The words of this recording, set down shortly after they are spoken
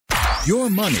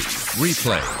Your Money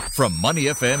Replay from Money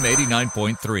FM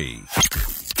 89.3.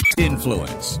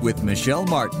 Influence with Michelle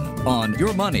Martin on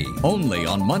Your Money, only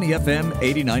on Money FM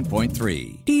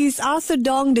 89.3. He's Arthur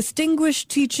Dong, Distinguished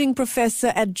Teaching Professor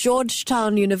at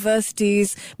Georgetown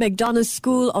University's McDonough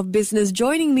School of Business,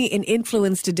 joining me in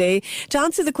Influence today to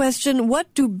answer the question,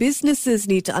 what do businesses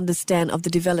need to understand of the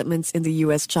developments in the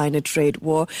U.S.-China trade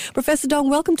war? Professor Dong,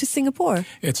 welcome to Singapore.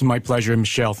 It's my pleasure,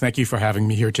 Michelle. Thank you for having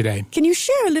me here today. Can you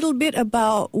share a little bit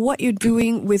about what you're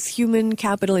doing with human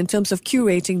capital in terms of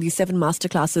curating these 7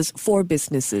 masterclasses for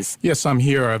businesses? Yes, I'm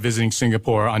here visiting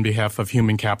Singapore on behalf of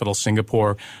Human Capital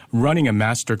Singapore, running a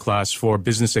masterclass for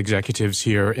business executives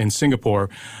here in Singapore,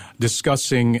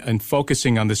 discussing and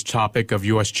focusing on this topic of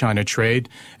U.S.-China trade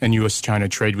and U.S.-China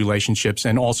trade relationships,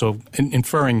 and also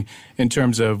inferring in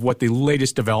terms of what the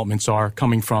latest developments are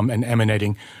coming from and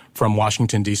emanating from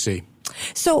Washington, D.C.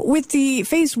 So with the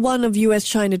phase 1 of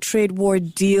U.S.-China trade war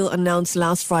deal announced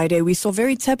last Friday, we saw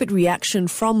very tepid reaction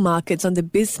from markets on the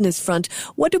business front.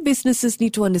 What do businesses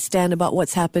need to understand about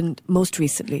what's happened most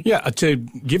recently? Yeah, to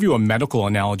give you a medical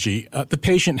analogy, the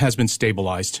patient has been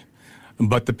stabilized,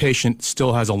 but the patient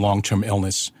still has a long-term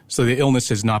illness. So the illness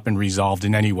has not been resolved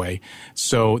in any way.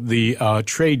 So the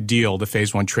trade deal, the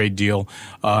phase 1 trade deal,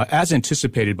 as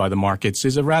anticipated by the markets,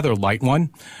 is a rather light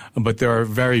one. But there are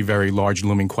very, very large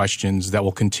looming questions that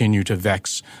will continue to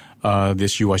vex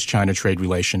this U.S.-China trade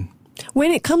relation.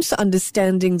 When it comes to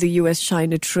understanding the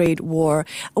U.S.-China trade war,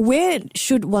 where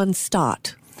should one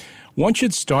start? One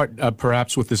should start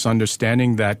perhaps with this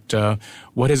understanding that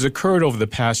what has occurred over the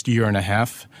past year and a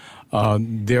half,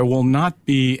 there will not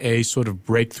be a sort of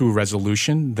breakthrough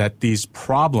resolution, that these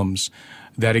problems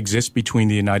that exist between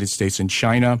the United States and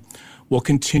China will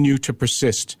continue to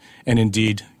persist, and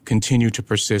indeed continue to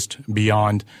persist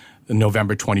beyond the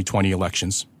November 2020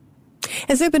 elections.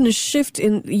 Has there been a shift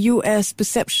in U.S.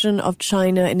 perception of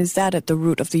China, and is that at the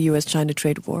root of the U.S.-China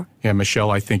trade war? Yeah,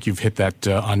 Michelle, I think you've hit that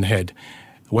on the head.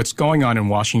 What's going on in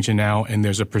Washington now, and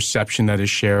there's a perception that is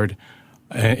shared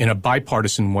in a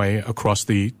bipartisan way across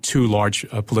the 2 large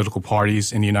political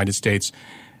parties in the United States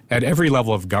at every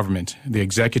level of government, the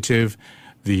executive,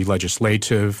 the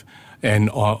legislative, and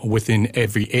within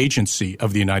every agency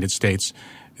of the United States.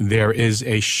 There is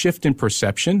a shift in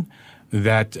perception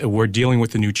that we're dealing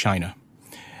with the new China.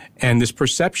 And this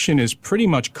perception is pretty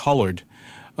much colored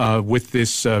with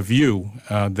this view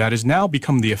that has now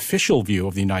become the official view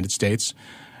of the United States,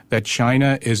 that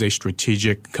China is a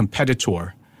strategic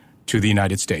competitor to the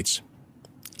United States.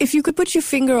 If you could put your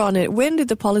finger on it, when did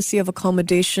the policy of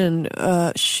accommodation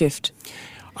shift?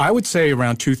 I would say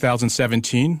around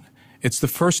 2017. It's the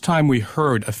first time we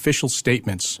heard official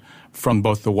statements from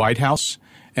both the White House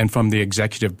and from the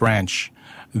executive branch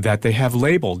that they have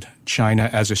labeled China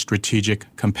as a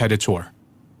strategic competitor.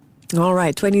 All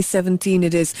right, 2017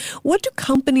 it is. What do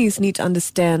companies need to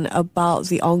understand about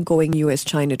the ongoing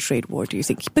U.S.-China trade war, do you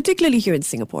think, particularly here in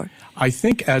Singapore? I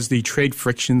think as the trade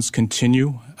frictions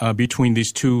continue between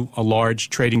these 2 large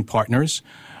trading partners,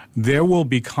 there will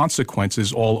be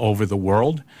consequences all over the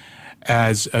world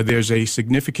as there's a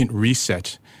significant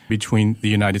reset between the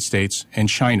United States and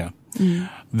China.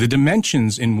 The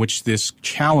dimensions in which this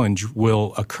challenge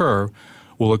will occur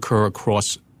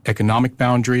across economic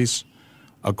boundaries,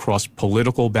 across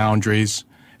political boundaries,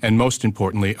 and most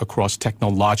importantly, across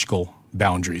technological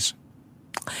boundaries.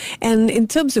 And in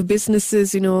terms of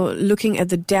businesses, looking at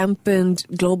the dampened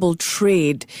global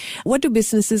trade, what do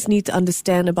businesses need to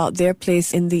understand about their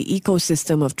place in the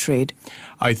ecosystem of trade?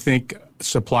 I think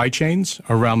supply chains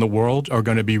around the world are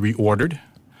going to be reordered.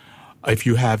 If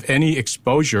you have any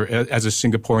exposure as a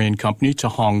Singaporean company to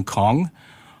Hong Kong,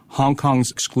 Hong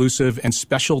Kong's exclusive and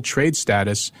special trade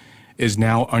status is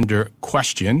now under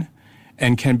question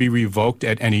and can be revoked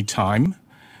at any time.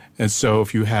 And so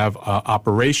if you have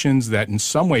operations that in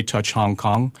some way touch Hong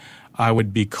Kong, I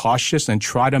would be cautious and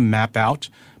try to map out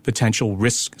potential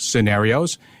risk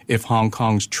scenarios if Hong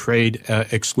Kong's trade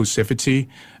exclusivity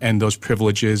and those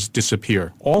privileges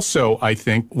disappear. Also, I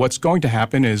think what's going to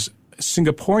happen is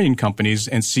Singaporean companies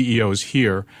and CEOs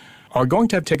here are going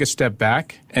to have to take a step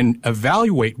back and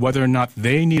evaluate whether or not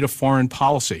they need a foreign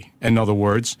policy. In other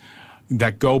words,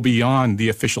 that go beyond the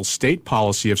official state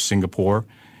policy of Singapore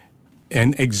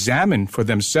and examine for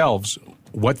themselves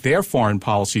what their foreign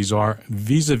policies are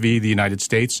vis-a-vis the United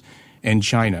States and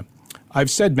China.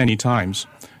 I've said many times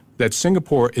that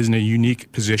Singapore is in a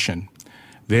unique position.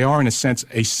 They are, in a sense,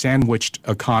 a sandwiched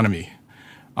economy.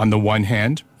 On the one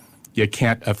hand, you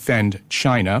can't offend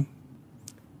China,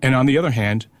 and on the other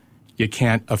hand, you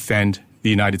can't offend the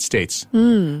United States.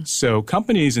 So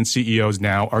companies and CEOs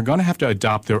now are going to have to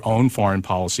adopt their own foreign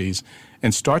policies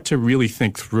and start to really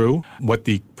think through what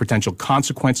the potential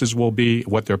consequences will be,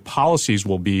 what their policies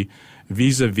will be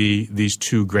vis-a-vis these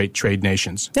two great trade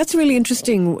nations. That's really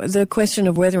interesting, the question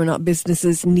of whether or not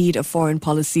businesses need a foreign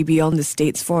policy beyond the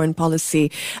state's foreign policy.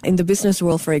 In the business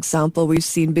world, for example, we've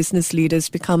seen business leaders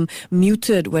become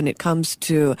muted when it comes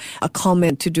to a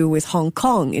comment to do with Hong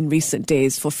Kong in recent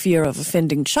days for fear of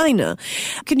offending China.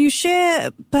 Can you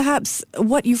share perhaps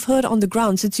what you've heard on the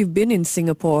ground since you've been in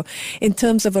Singapore in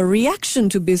terms of a reaction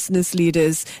to business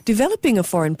leaders developing a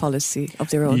foreign policy of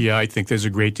their own? Yeah, I think there's a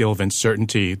great deal of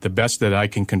uncertainty. The best that I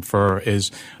can confer is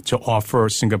to offer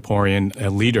Singaporean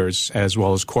leaders as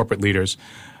well as corporate leaders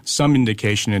some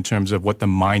indication in terms of what the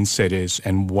mindset is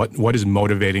and what is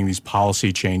motivating these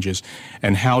policy changes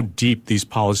and how deep these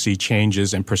policy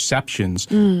changes and perceptions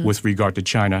with regard to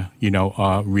China,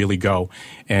 really go.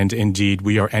 And indeed,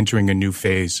 we are entering a new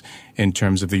phase in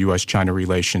terms of the U.S.-China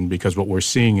relation because what we're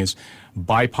seeing is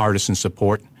bipartisan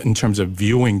support in terms of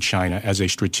viewing China as a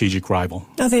strategic rival.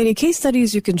 Are there any case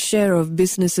studies you can share of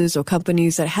businesses or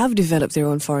companies that have developed their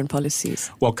own foreign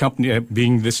policies? Well,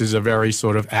 this is a very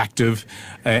sort of active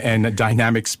and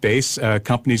dynamic space,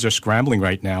 companies are scrambling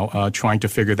right now, trying to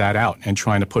figure that out and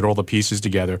trying to put all the pieces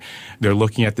together. They're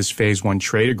looking at this Phase 1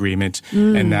 trade agreement,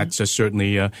 and that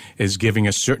certainly is giving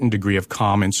a certain degree of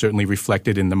calm and certainly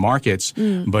reflected in the markets.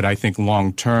 But I think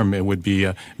long term it would be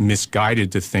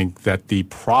misguided to think that the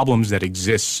problems that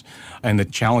exist and the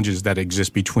challenges that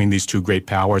exist between these two great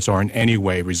powers are in any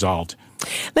way resolved.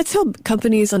 Let's help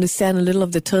companies understand a little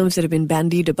of the terms that have been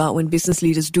bandied about when business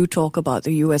leaders do talk about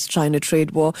the U.S.-China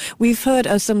trade war. We've heard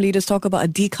some leaders talk about a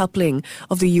decoupling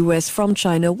of the U.S. from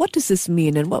China. What does this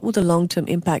mean, and what will the long-term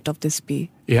impact of this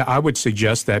be? Yeah, I would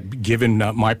suggest that given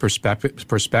my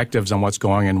perspectives on what's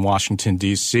going on in Washington,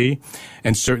 D.C.,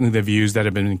 and certainly the views that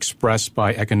have been expressed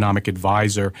by economic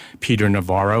advisor Peter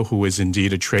Navarro, who is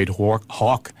indeed a trade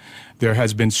hawk, there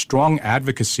has been strong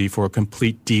advocacy for a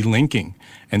complete delinking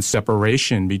and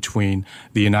separation between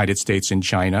the United States and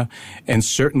China. And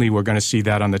certainly we're going to see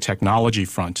that on the technology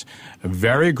front.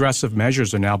 Very aggressive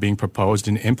measures are now being proposed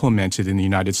and implemented in the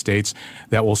United States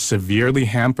that will severely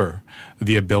hamper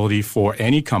the ability for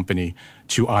any company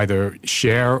to either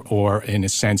share or, in a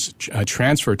sense,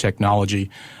 transfer technology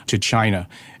to China.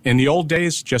 In the old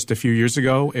days, just a few years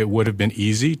ago, it would have been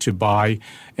easy to buy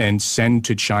and send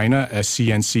to China a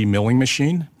CNC milling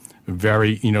machine, a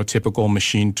very, typical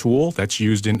machine tool that's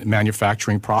used in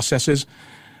manufacturing processes.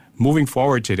 Moving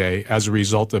forward today, as a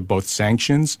result of both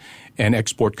sanctions and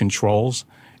export controls,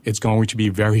 it's going to be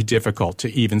very difficult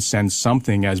to even send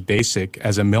something as basic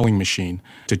as a milling machine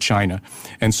to China.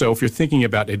 And so if you're thinking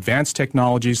about advanced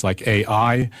technologies like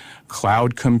AI,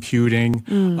 cloud computing,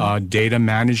 data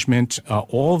management,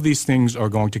 all of these things are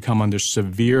going to come under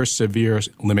severe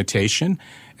limitation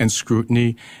and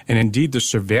scrutiny. And indeed, the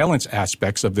surveillance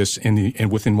aspects of this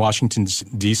within Washington,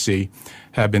 D.C.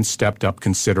 have been stepped up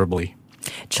considerably.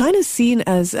 China's seen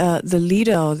as the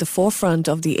leader or the forefront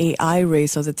of the AI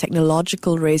race or the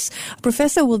technological race.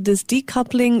 Professor, will this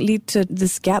decoupling lead to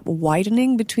this gap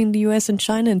widening between the U.S. and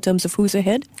China in terms of who's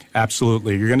ahead?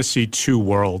 Absolutely. You're going to see two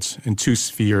worlds and two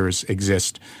spheres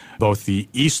exist, both the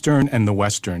Eastern and the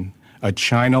Western, a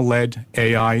China-led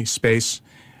AI space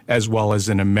as well as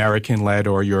an American-led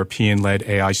or European-led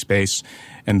AI space,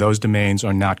 and those domains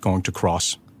are not going to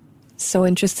cross. So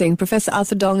interesting. Professor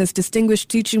Arthur Dong is Distinguished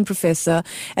Teaching Professor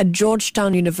at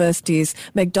Georgetown University's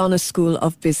McDonough School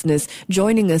of Business,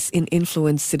 joining us in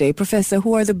Influence today. Professor,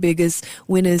 who are the biggest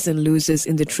winners and losers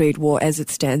in the trade war as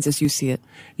it stands, as you see it?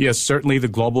 Yes, certainly the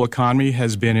global economy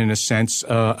has been, in a sense,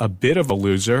 a bit of a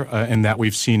loser in that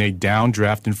we've seen a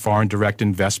downdraft in foreign direct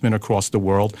investment across the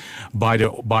world by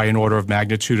an order of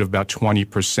magnitude of about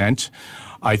 20%.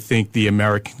 I think the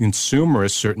American consumer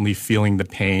is certainly feeling the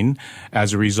pain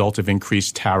as a result of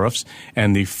increased tariffs,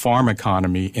 and the farm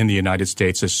economy in the United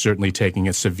States is certainly taking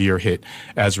a severe hit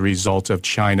as a result of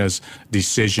China's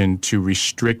decision to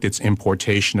restrict its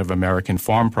importation of American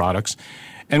farm products.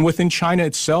 And within China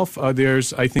itself,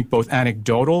 there's, I think, both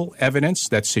anecdotal evidence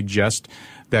that suggests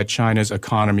that China's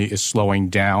economy is slowing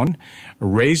down,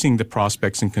 raising the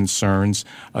prospects and concerns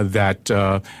that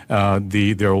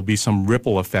there will be some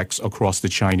ripple effects across the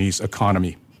Chinese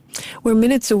economy. We're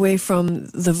minutes away from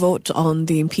the vote on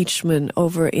the impeachment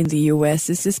over in the U.S.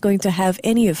 Is this going to have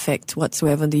any effect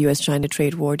whatsoever on the U.S.-China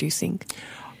trade war, do you think?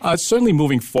 Certainly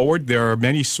moving forward, there are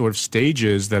many sort of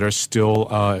stages that are still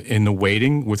in the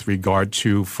waiting with regard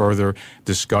to further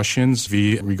discussions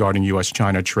regarding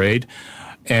U.S.-China trade.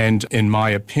 And in my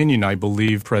opinion, I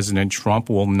believe President Trump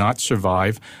will not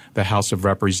survive the House of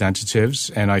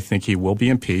Representatives, and I think he will be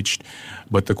impeached.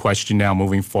 But the question now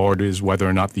moving forward is whether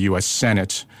or not the U.S.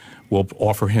 Senate will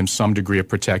offer him some degree of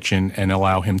protection and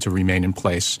allow him to remain in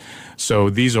place.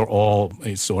 So these are all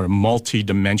sort of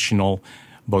multi-dimensional,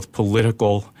 both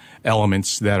political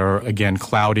elements that are, again,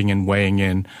 clouding and weighing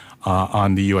in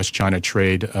on the U.S.-China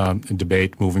trade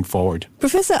debate moving forward.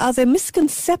 Professor, are there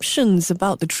misconceptions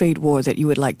about the trade war that you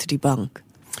would like to debunk?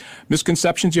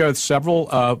 Misconceptions, yeah, several.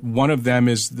 One of them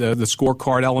is the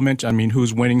scorecard element. I mean,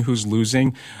 who's winning, who's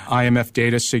losing. IMF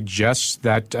data suggests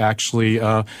that actually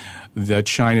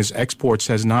China's exports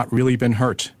has not really been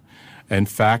hurt. In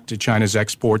fact, China's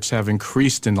exports have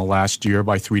increased in the last year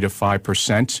by 3 to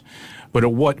 5%. But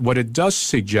what it does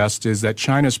suggest is that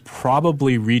China's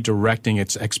probably redirecting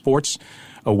its exports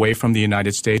away from the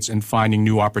United States and finding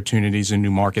new opportunities in new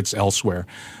markets elsewhere.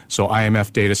 So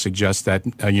IMF data suggests that,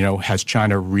 has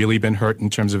China really been hurt in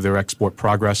terms of their export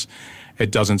progress?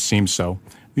 It doesn't seem so.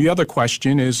 The other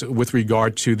question is with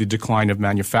regard to the decline of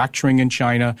manufacturing in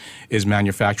China. Is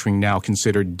manufacturing now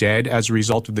considered dead as a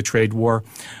result of the trade war?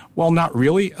 Well, not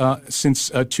really. Since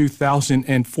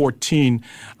 2014,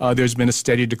 there's been a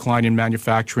steady decline in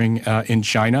manufacturing in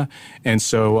China. And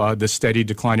so the steady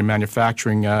decline in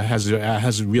manufacturing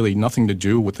has really nothing to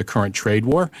do with the current trade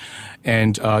war.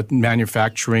 And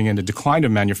manufacturing and the decline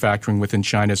of manufacturing within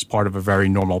China is part of a very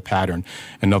normal pattern.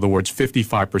 In other words,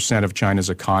 55% of China's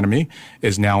economy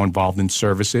is now involved in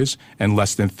services, and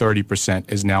less than 30%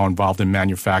 is now involved in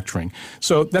manufacturing.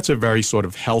 So that's a very sort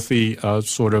of healthy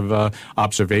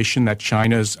observation that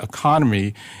China's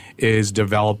economy is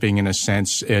developing in a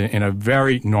sense in a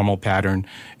very normal pattern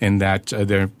in that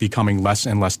they're becoming less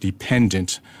and less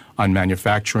dependent on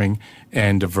manufacturing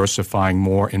and diversifying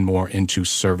more and more into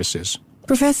services.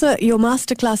 Professor, your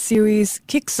masterclass series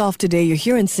kicks off today. You're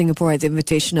here in Singapore at the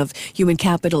invitation of Human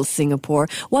Capital Singapore.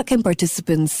 What can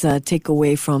participants take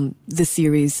away from this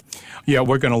series? Yeah,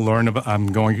 we're going to learn.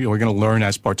 We're going to learn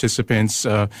as participants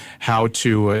how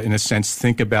to, in a sense,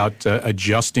 think about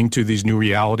adjusting to these new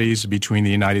realities between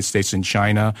the United States and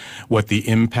China. What the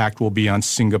impact will be on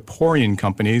Singaporean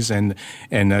companies and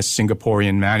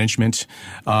Singaporean management.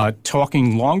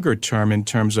 Talking longer term in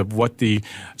terms of what the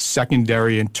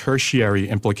secondary and tertiary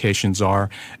implications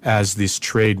are as this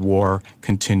trade war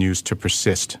continues to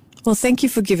persist. Well, thank you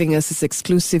for giving us this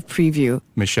exclusive preview.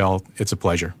 Michelle, it's a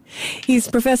pleasure. He's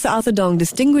Professor Arthur Dong,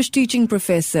 Distinguished Teaching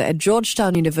Professor at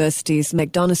Georgetown University's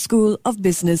McDonough School of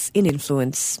Business in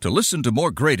Influence. To listen to more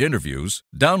great interviews,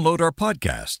 download our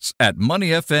podcasts at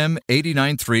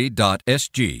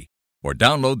moneyfm893.sg or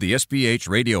download the SPH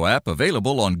radio app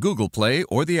available on Google Play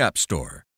or the App Store.